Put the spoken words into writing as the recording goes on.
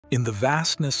In the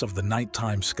vastness of the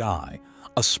nighttime sky,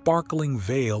 a sparkling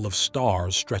veil of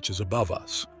stars stretches above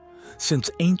us. Since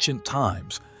ancient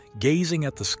times, gazing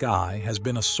at the sky has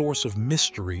been a source of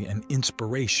mystery and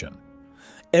inspiration.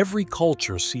 Every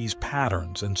culture sees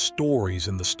patterns and stories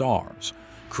in the stars,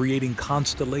 creating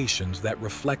constellations that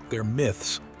reflect their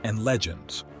myths and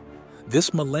legends.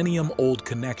 This millennium-old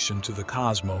connection to the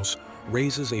cosmos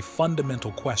raises a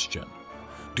fundamental question.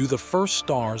 Do the first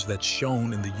stars that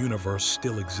shone in the universe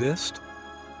still exist?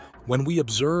 When we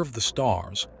observe the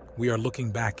stars, we are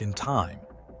looking back in time.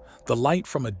 The light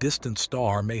from a distant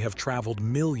star may have traveled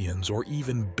millions or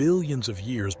even billions of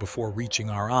years before reaching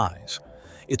our eyes.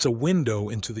 It's a window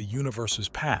into the universe's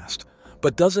past,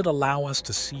 but does it allow us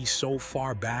to see so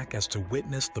far back as to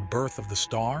witness the birth of the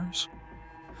stars?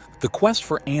 The quest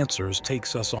for answers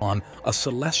takes us on a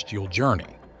celestial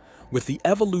journey. With the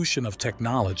evolution of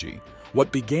technology,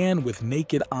 what began with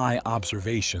naked eye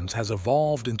observations has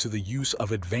evolved into the use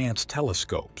of advanced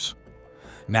telescopes.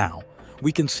 Now,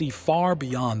 we can see far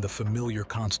beyond the familiar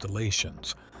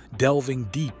constellations, delving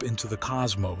deep into the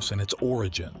cosmos and its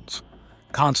origins.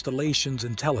 Constellations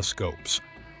and telescopes,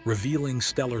 revealing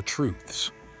stellar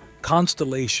truths.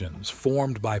 Constellations,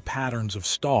 formed by patterns of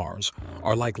stars,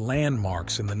 are like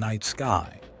landmarks in the night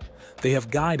sky. They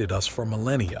have guided us for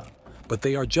millennia, but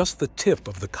they are just the tip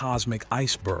of the cosmic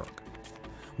iceberg.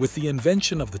 With the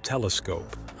invention of the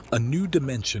telescope, a new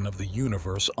dimension of the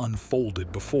universe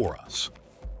unfolded before us.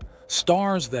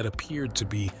 Stars that appeared to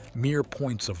be mere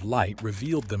points of light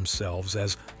revealed themselves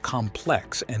as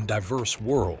complex and diverse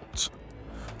worlds.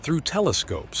 Through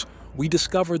telescopes, we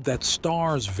discovered that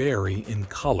stars vary in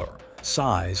color,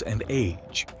 size, and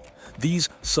age. These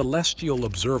celestial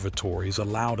observatories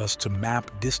allowed us to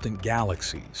map distant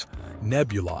galaxies,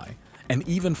 nebulae, and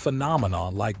even phenomena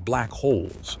like black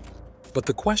holes. But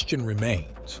the question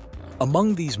remains,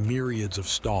 among these myriads of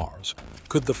stars,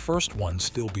 could the first one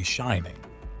still be shining?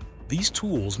 These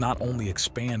tools not only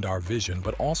expand our vision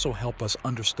but also help us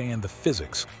understand the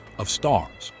physics of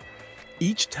stars.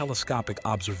 Each telescopic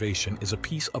observation is a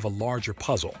piece of a larger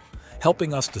puzzle,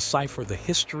 helping us decipher the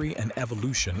history and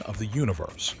evolution of the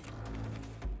universe.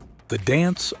 The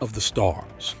dance of the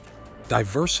stars.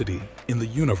 Diversity in the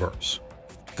universe.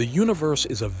 The universe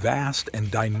is a vast and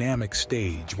dynamic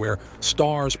stage where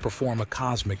stars perform a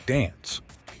cosmic dance.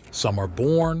 Some are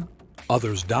born,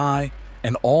 others die,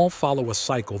 and all follow a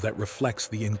cycle that reflects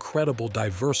the incredible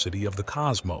diversity of the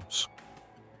cosmos.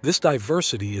 This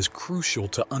diversity is crucial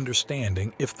to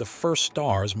understanding if the first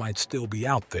stars might still be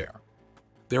out there.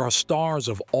 There are stars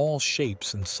of all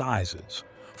shapes and sizes,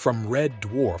 from red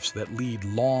dwarfs that lead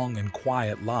long and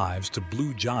quiet lives to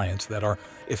blue giants that are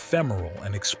ephemeral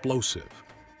and explosive.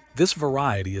 This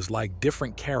variety is like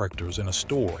different characters in a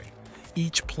story,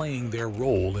 each playing their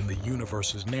role in the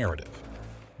universe's narrative.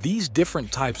 These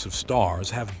different types of stars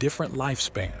have different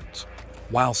lifespans.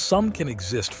 While some can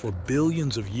exist for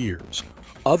billions of years,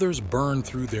 others burn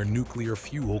through their nuclear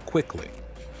fuel quickly.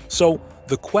 So,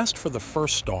 the quest for the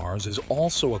first stars is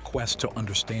also a quest to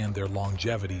understand their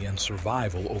longevity and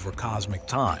survival over cosmic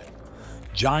time.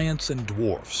 Giants and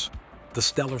dwarfs. The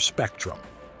stellar spectrum.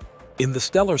 In the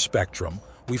stellar spectrum,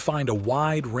 we find a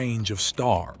wide range of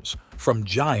stars, from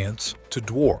giants to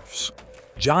dwarfs.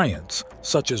 Giants,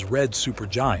 such as red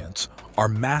supergiants, are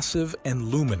massive and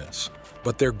luminous,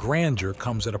 but their grandeur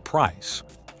comes at a price: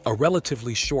 a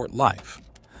relatively short life.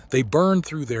 They burn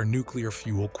through their nuclear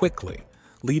fuel quickly,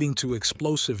 leading to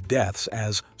explosive deaths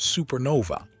as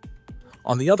supernova.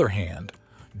 On the other hand,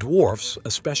 dwarfs,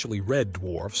 especially red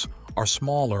dwarfs, are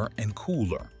smaller and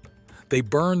cooler. They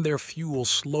burn their fuel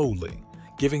slowly,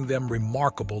 giving them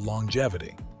remarkable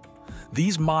longevity.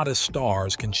 These modest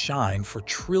stars can shine for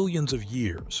trillions of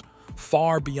years,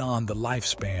 far beyond the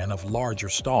lifespan of larger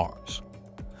stars.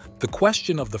 The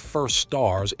question of the first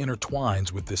stars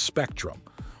intertwines with this spectrum.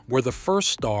 Were the first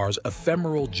stars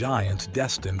ephemeral giants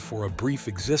destined for a brief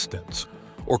existence,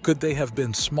 or could they have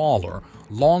been smaller,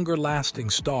 longer-lasting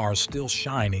stars still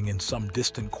shining in some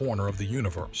distant corner of the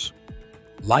universe?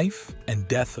 Life and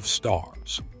death of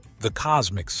stars. The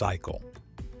cosmic cycle.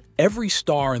 Every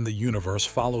star in the universe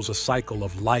follows a cycle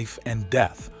of life and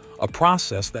death, a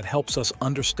process that helps us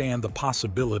understand the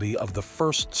possibility of the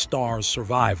first star's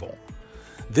survival.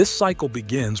 This cycle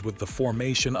begins with the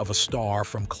formation of a star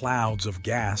from clouds of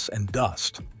gas and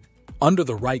dust. Under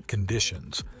the right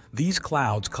conditions, these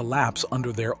clouds collapse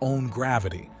under their own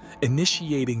gravity,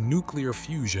 initiating nuclear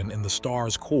fusion in the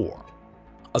star's core.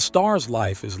 A star's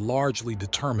life is largely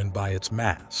determined by its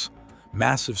mass.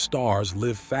 Massive stars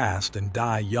live fast and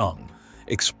die young,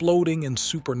 exploding in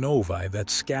supernovae that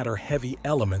scatter heavy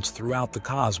elements throughout the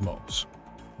cosmos.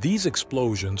 These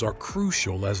explosions are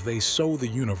crucial as they sow the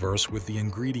universe with the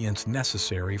ingredients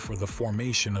necessary for the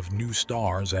formation of new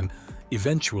stars and,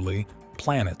 eventually,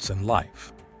 planets and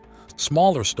life.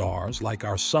 Smaller stars, like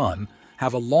our Sun,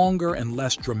 have a longer and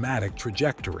less dramatic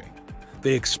trajectory.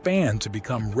 They expand to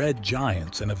become red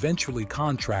giants and eventually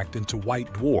contract into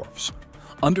white dwarfs.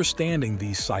 Understanding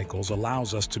these cycles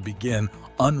allows us to begin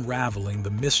unraveling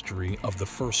the mystery of the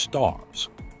first stars,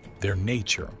 their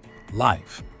nature,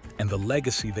 life, and the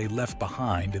legacy they left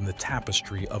behind in the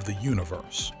tapestry of the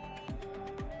universe.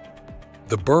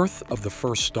 The birth of the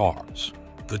first stars,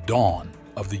 the dawn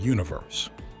of the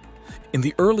universe. In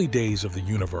the early days of the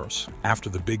universe, after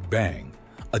the Big Bang,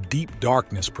 a deep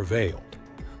darkness prevailed.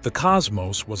 The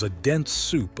cosmos was a dense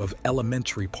soup of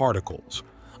elementary particles,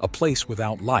 a place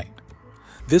without light.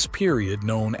 This period,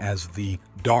 known as the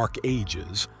Dark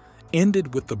Ages,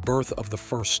 ended with the birth of the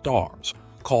first stars,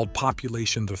 called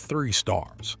population the three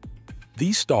stars.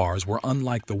 These stars were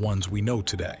unlike the ones we know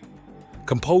today.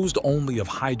 Composed only of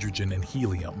hydrogen and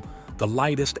helium, the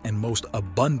lightest and most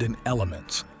abundant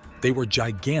elements, they were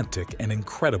gigantic and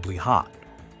incredibly hot.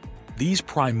 These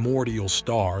primordial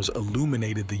stars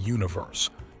illuminated the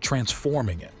universe,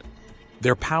 transforming it.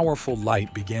 Their powerful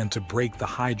light began to break the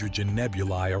hydrogen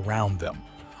nebulae around them,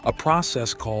 a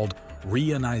process called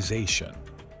reionization.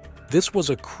 This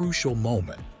was a crucial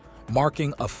moment,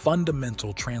 marking a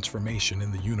fundamental transformation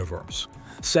in the universe,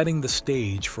 setting the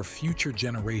stage for future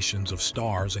generations of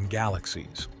stars and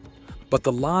galaxies. But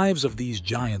the lives of these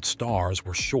giant stars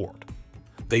were short.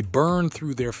 They burned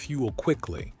through their fuel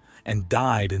quickly and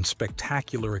died in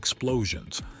spectacular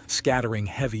explosions, scattering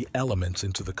heavy elements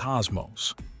into the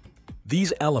cosmos.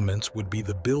 These elements would be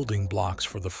the building blocks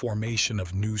for the formation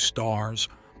of new stars,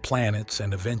 planets,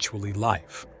 and eventually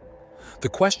life. The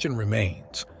question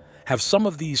remains, have some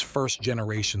of these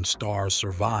first-generation stars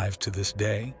survived to this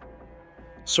day?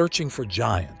 Searching for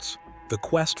giants, the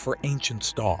quest for ancient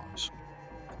stars.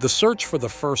 The search for the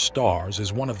first stars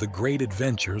is one of the great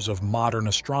adventures of modern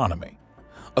astronomy.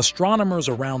 Astronomers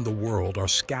around the world are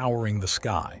scouring the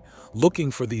sky,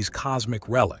 looking for these cosmic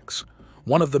relics.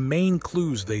 One of the main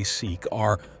clues they seek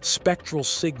are spectral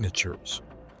signatures,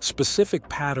 specific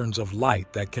patterns of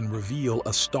light that can reveal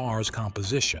a star's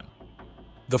composition.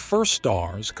 The first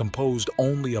stars, composed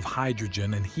only of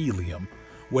hydrogen and helium,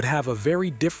 would have a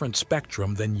very different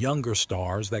spectrum than younger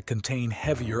stars that contain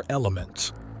heavier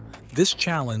elements. This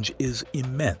challenge is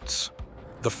immense.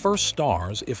 The first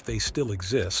stars, if they still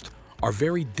exist, are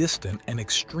very distant and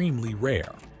extremely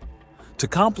rare. To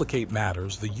complicate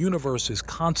matters, the universe is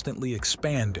constantly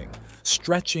expanding,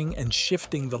 stretching and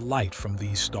shifting the light from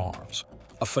these stars,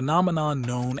 a phenomenon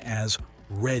known as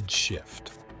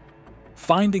redshift.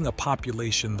 Finding a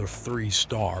population the three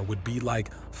star would be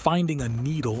like finding a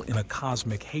needle in a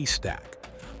cosmic haystack,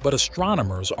 but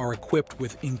astronomers are equipped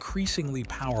with increasingly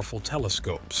powerful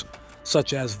telescopes,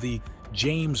 such as the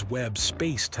James Webb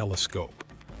Space Telescope,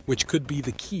 which could be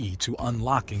the key to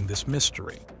unlocking this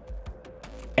mystery.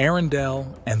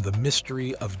 Earendel and the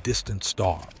mystery of distant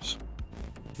stars.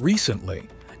 Recently,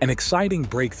 an exciting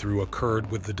breakthrough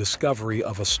occurred with the discovery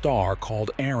of a star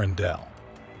called Earendel.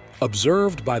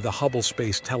 Observed by the Hubble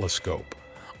Space Telescope,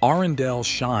 Earendel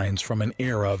shines from an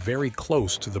era very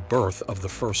close to the birth of the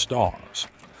first stars.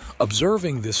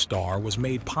 Observing this star was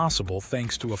made possible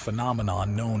thanks to a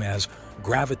phenomenon known as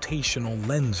gravitational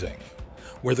lensing,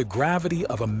 where the gravity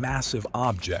of a massive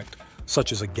object,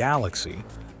 such as a galaxy,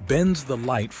 bends the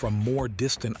light from more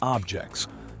distant objects,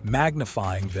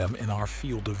 magnifying them in our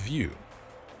field of view.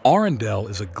 Earendel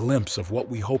is a glimpse of what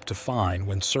we hope to find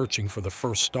when searching for the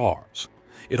first stars.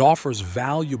 It offers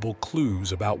valuable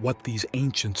clues about what these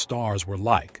ancient stars were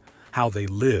like, how they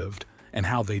lived, and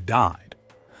how they died.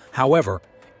 However,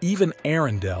 even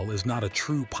Earendel is not a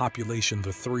true population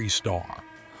the three star.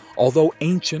 Although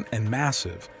ancient and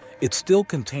massive, it still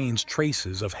contains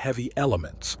traces of heavy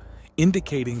elements,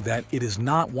 indicating that it is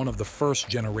not one of the first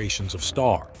generations of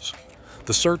stars.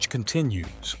 The search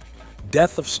continues.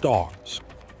 Death of stars.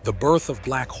 The birth of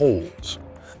black holes.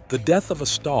 The death of a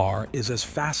star is as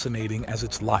fascinating as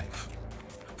its life.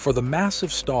 For the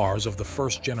massive stars of the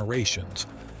first generations,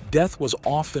 death was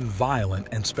often violent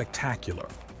and spectacular.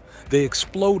 They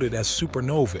exploded as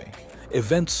supernovae,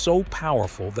 events so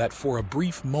powerful that for a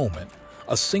brief moment,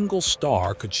 a single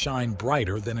star could shine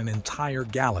brighter than an entire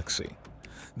galaxy.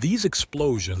 These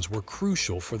explosions were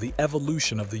crucial for the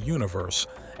evolution of the universe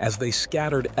as they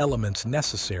scattered elements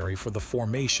necessary for the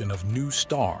formation of new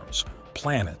stars,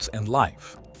 planets, and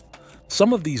life.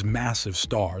 Some of these massive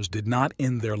stars did not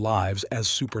end their lives as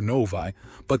supernovae,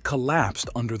 but collapsed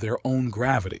under their own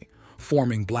gravity,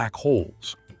 forming black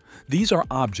holes. These are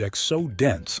objects so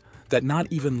dense that not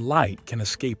even light can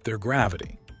escape their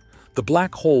gravity. The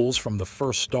black holes from the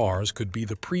first stars could be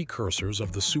the precursors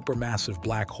of the supermassive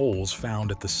black holes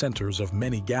found at the centers of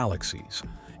many galaxies,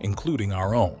 including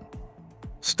our own.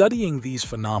 Studying these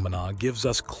phenomena gives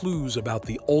us clues about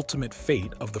the ultimate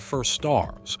fate of the first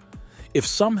stars. If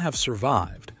some have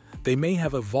survived, they may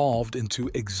have evolved into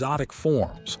exotic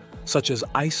forms, such as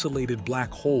isolated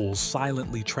black holes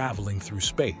silently traveling through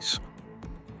space.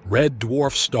 Red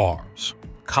dwarf stars,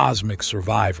 cosmic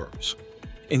survivors.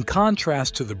 In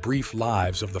contrast to the brief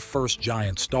lives of the first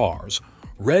giant stars,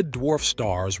 red dwarf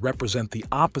stars represent the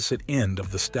opposite end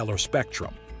of the stellar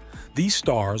spectrum. These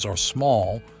stars are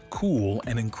small, cool,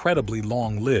 and incredibly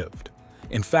long-lived.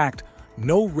 In fact,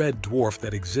 no red dwarf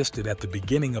that existed at the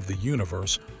beginning of the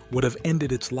universe would have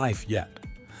ended its life yet.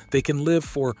 They can live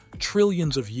for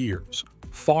trillions of years,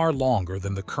 far longer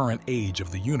than the current age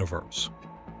of the universe.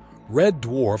 Red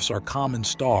dwarfs are common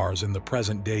stars in the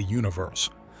present-day universe,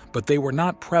 but they were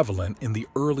not prevalent in the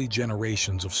early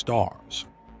generations of stars.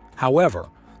 However,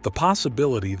 the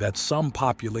possibility that some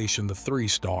population the 3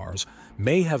 stars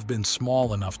may have been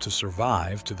small enough to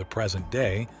survive to the present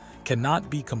day cannot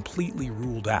be completely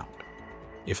ruled out.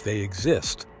 If they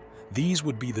exist, these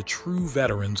would be the true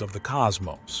veterans of the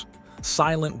cosmos,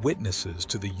 silent witnesses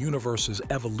to the universe's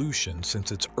evolution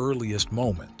since its earliest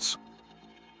moments.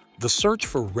 The search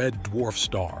for red dwarf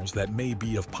stars that may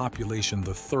be of population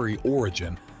the 3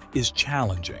 origin is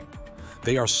challenging.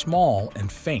 They are small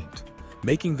and faint,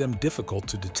 making them difficult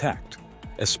to detect,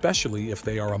 especially if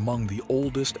they are among the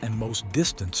oldest and most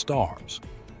distant stars.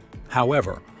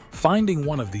 However, finding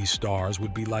one of these stars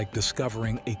would be like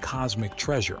discovering a cosmic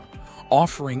treasure,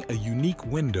 offering a unique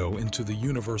window into the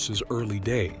universe's early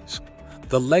days.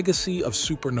 The legacy of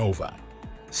supernovae,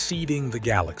 seeding the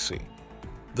galaxy.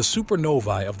 The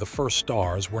supernovae of the first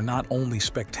stars were not only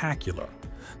spectacular,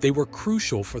 they were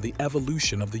crucial for the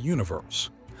evolution of the universe.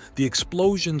 The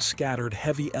explosions scattered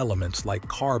heavy elements like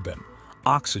carbon,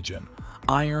 oxygen,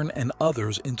 iron, and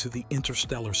others into the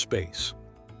interstellar space.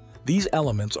 These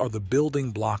elements are the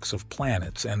building blocks of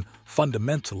planets and,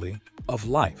 fundamentally, of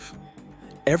life.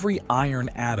 Every iron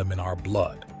atom in our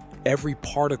blood, every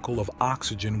particle of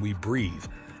oxygen we breathe,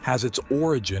 has its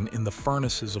origin in the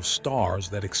furnaces of stars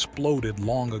that exploded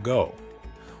long ago.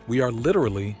 We are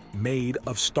literally made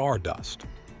of stardust.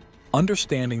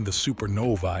 Understanding the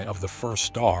supernovae of the first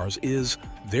stars is,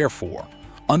 therefore,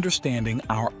 understanding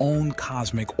our own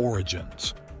cosmic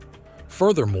origins.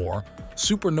 Furthermore,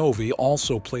 supernovae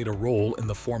also played a role in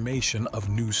the formation of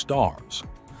new stars.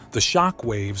 The shock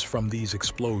waves from these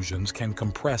explosions can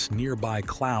compress nearby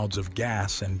clouds of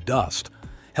gas and dust,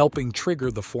 helping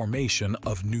trigger the formation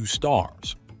of new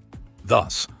stars.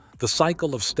 Thus, the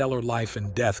cycle of stellar life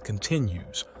and death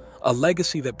continues, a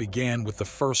legacy that began with the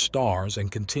first stars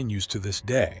and continues to this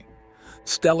day.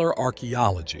 Stellar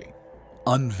archaeology,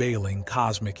 unveiling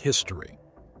cosmic history.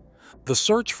 The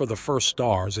search for the first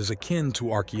stars is akin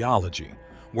to archaeology,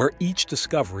 where each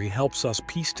discovery helps us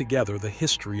piece together the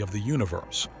history of the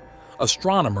universe.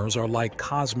 Astronomers are like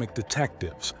cosmic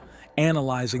detectives,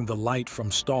 analyzing the light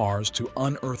from stars to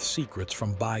unearth secrets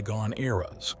from bygone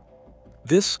eras.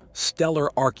 This stellar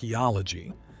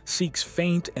archaeology seeks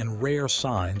faint and rare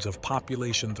signs of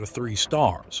population the 3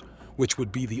 stars, which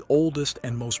would be the oldest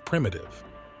and most primitive.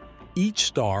 Each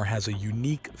star has a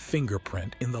unique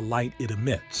fingerprint in the light it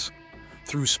emits.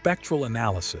 Through spectral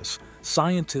analysis,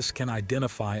 scientists can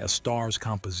identify a star's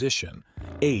composition,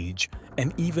 age,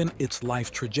 and even its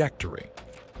life trajectory.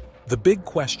 The big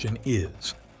question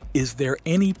is there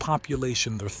any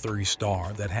population the 3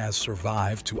 star that has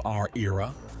survived to our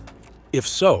era? If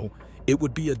so, it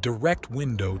would be a direct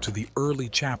window to the early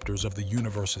chapters of the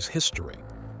universe's history.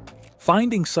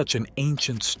 Finding such an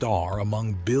ancient star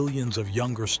among billions of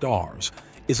younger stars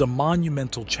is a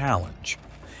monumental challenge.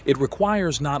 It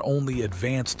requires not only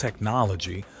advanced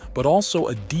technology, but also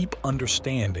a deep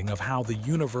understanding of how the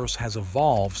universe has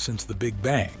evolved since the Big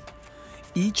Bang.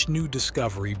 Each new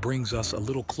discovery brings us a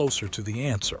little closer to the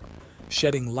answer,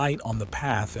 shedding light on the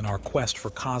path in our quest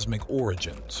for cosmic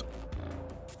origins.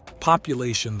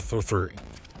 Population the 3,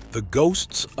 the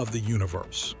ghosts of the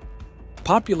universe.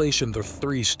 Population the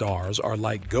 3 stars are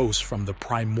like ghosts from the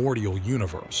primordial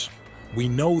universe. We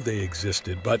know they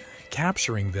existed, but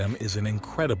capturing them is an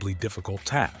incredibly difficult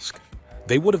task.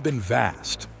 They would have been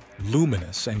vast,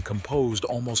 luminous, and composed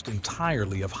almost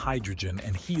entirely of hydrogen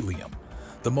and helium,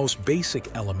 the most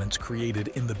basic elements created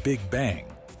in the Big Bang.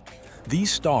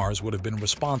 These stars would have been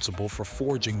responsible for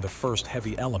forging the first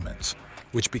heavy elements,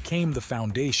 which became the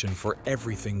foundation for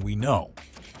everything we know.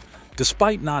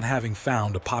 Despite not having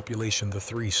found a population the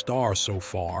 3 star so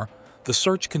far, the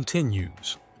search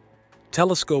continues.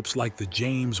 Telescopes like the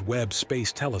James Webb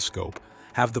Space Telescope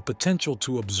have the potential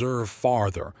to observe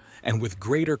farther and with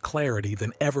greater clarity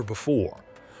than ever before,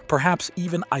 perhaps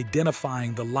even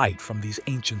identifying the light from these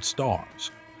ancient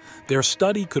stars. Their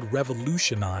study could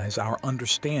revolutionize our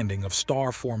understanding of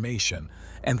star formation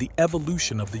and the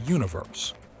evolution of the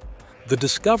universe. The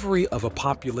discovery of a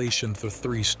population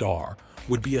III star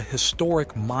would be a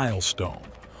historic milestone,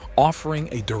 offering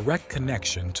a direct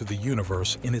connection to the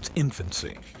universe in its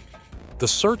infancy. The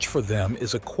search for them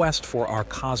is a quest for our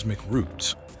cosmic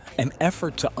roots, an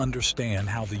effort to understand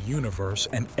how the universe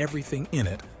and everything in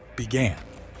it began.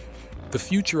 The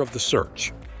future of the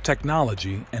search,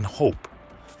 technology, and hope.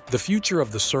 The future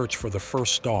of the search for the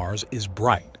first stars is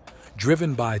bright,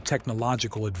 driven by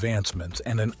technological advancements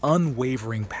and an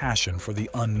unwavering passion for the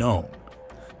unknown.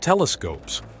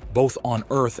 Telescopes, both on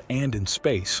Earth and in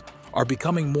space, are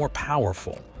becoming more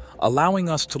powerful, allowing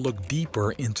us to look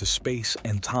deeper into space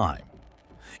and time.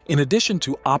 In addition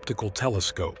to optical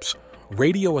telescopes,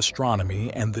 radio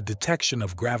astronomy and the detection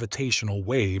of gravitational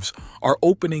waves are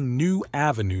opening new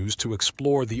avenues to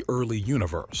explore the early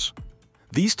universe.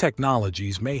 These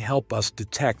technologies may help us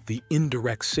detect the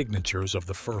indirect signatures of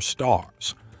the first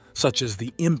stars, such as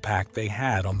the impact they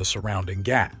had on the surrounding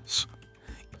gas.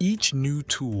 Each new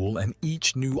tool and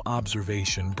each new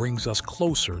observation brings us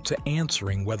closer to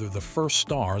answering whether the first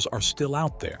stars are still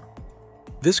out there.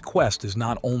 This quest is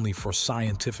not only for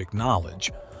scientific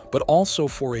knowledge, but also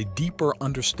for a deeper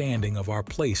understanding of our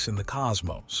place in the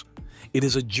cosmos. It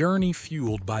is a journey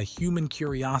fueled by human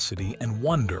curiosity and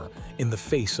wonder in the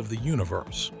face of the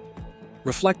universe.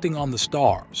 Reflecting on the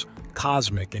stars,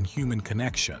 cosmic and human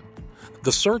connection,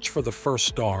 the search for the first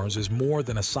stars is more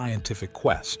than a scientific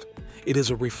quest. It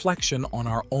is a reflection on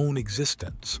our own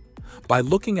existence. By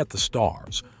looking at the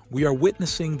stars, we are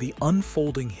witnessing the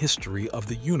unfolding history of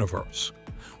the universe.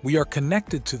 We are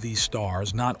connected to these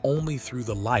stars not only through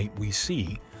the light we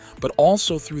see, but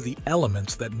also through the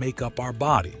elements that make up our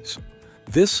bodies.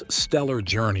 This stellar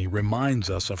journey reminds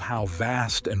us of how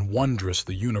vast and wondrous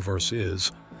the universe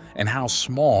is, and how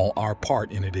small our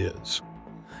part in it is.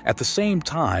 At the same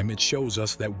time, it shows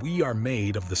us that we are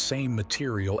made of the same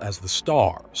material as the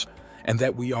stars, and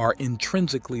that we are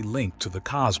intrinsically linked to the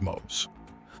cosmos.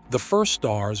 The first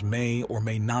stars may or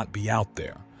may not be out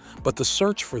there, but the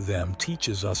search for them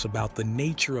teaches us about the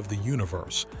nature of the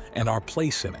universe and our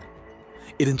place in it.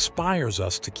 It inspires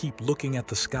us to keep looking at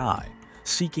the sky,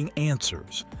 seeking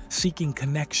answers, seeking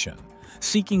connection,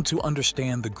 seeking to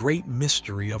understand the great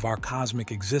mystery of our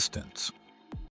cosmic existence.